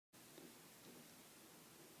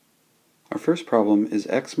Our first problem is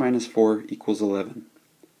x minus 4 equals 11.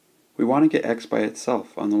 We want to get x by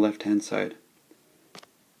itself on the left-hand side.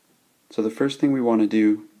 So the first thing we want to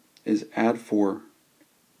do is add 4.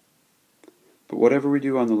 But whatever we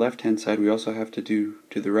do on the left-hand side, we also have to do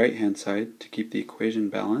to the right-hand side to keep the equation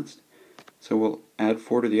balanced. So we'll add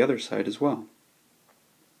 4 to the other side as well.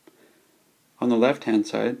 On the left-hand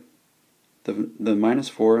side, the minus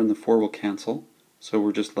 4 and the 4 will cancel, so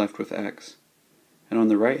we're just left with x. And on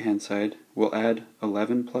the right-hand side, we'll add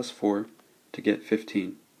 11 plus 4 to get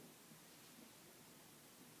 15.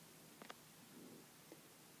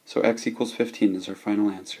 So x equals 15 is our final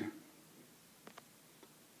answer.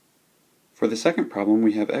 For the second problem,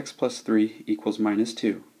 we have x plus 3 equals minus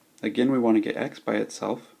 2. Again, we want to get x by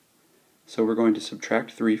itself, so we're going to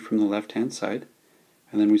subtract 3 from the left-hand side,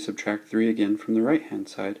 and then we subtract 3 again from the right-hand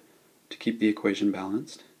side to keep the equation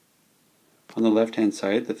balanced. On the left-hand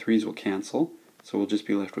side, the 3's will cancel, so we'll just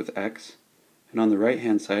be left with x. And on the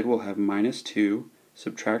right-hand side, we'll have minus 2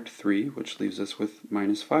 subtract 3, which leaves us with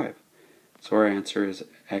minus 5. So our answer is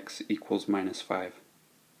x equals minus 5.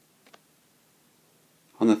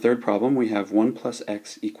 On the third problem, we have 1 plus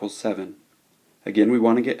x equals 7. Again, we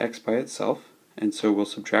want to get x by itself, and so we'll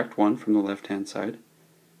subtract 1 from the left-hand side,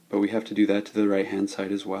 but we have to do that to the right-hand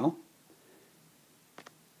side as well.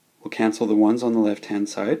 We'll cancel the 1's on the left-hand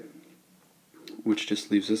side, which just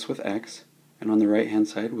leaves us with x, and on the right-hand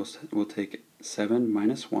side we'll take 7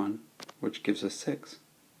 minus 1, which gives us 6.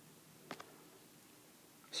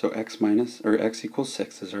 So x equals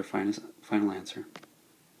 6 is our final answer.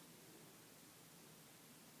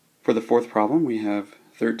 For the fourth problem, we have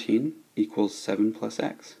 13 equals 7 plus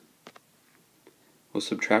x. We'll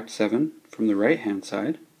subtract 7 from the right-hand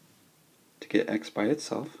side to get x by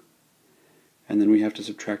itself, and then we have to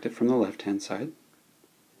subtract it from the left-hand side.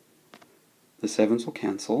 The 7's will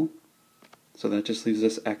cancel, so that just leaves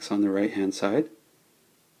us x on the right-hand side,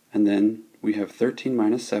 and then we have 13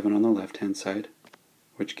 minus 7 on the left-hand side,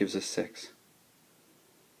 which gives us 6.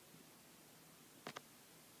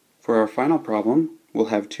 For our final problem, we'll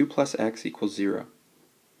have 2 plus x equals 0.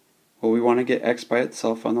 Well, we want to get x by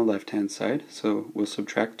itself on the left-hand side, so we'll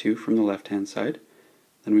subtract 2 from the left-hand side.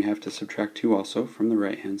 Then we have to subtract 2 also from the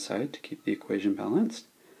right-hand side to keep the equation balanced.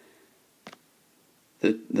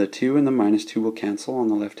 The 2 and the minus 2 will cancel on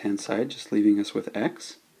the left-hand side, just leaving us with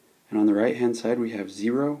x. And on the right-hand side, we have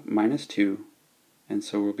 0 minus 2, and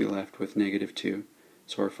so we'll be left with negative 2.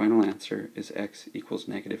 So our final answer is x equals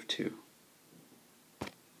negative 2.